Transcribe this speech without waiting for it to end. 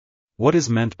What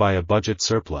is meant by a budget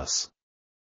surplus?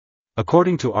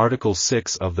 According to Article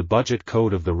 6 of the Budget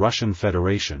Code of the Russian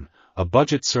Federation, a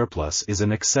budget surplus is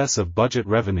an excess of budget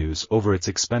revenues over its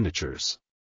expenditures.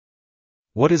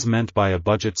 What is meant by a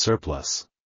budget surplus?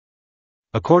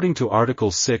 According to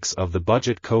Article 6 of the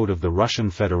Budget Code of the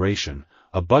Russian Federation,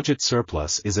 a budget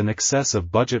surplus is an excess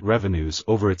of budget revenues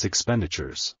over its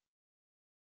expenditures.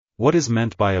 What is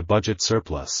meant by a budget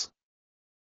surplus?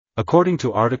 According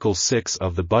to Article 6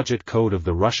 of the Budget Code of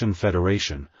the Russian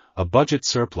Federation, a budget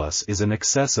surplus is an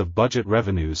excess of budget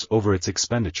revenues over its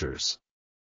expenditures.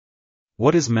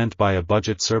 What is meant by a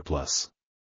budget surplus?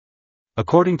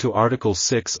 According to Article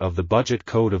 6 of the Budget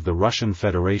Code of the Russian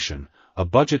Federation, a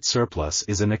budget surplus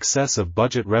is an excess of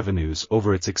budget revenues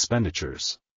over its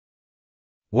expenditures.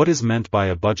 What is meant by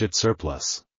a budget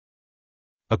surplus?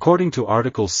 According to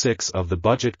Article 6 of the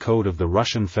Budget Code of the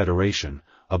Russian Federation,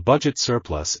 a budget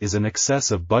surplus is an excess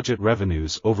of budget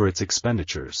revenues over its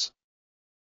expenditures.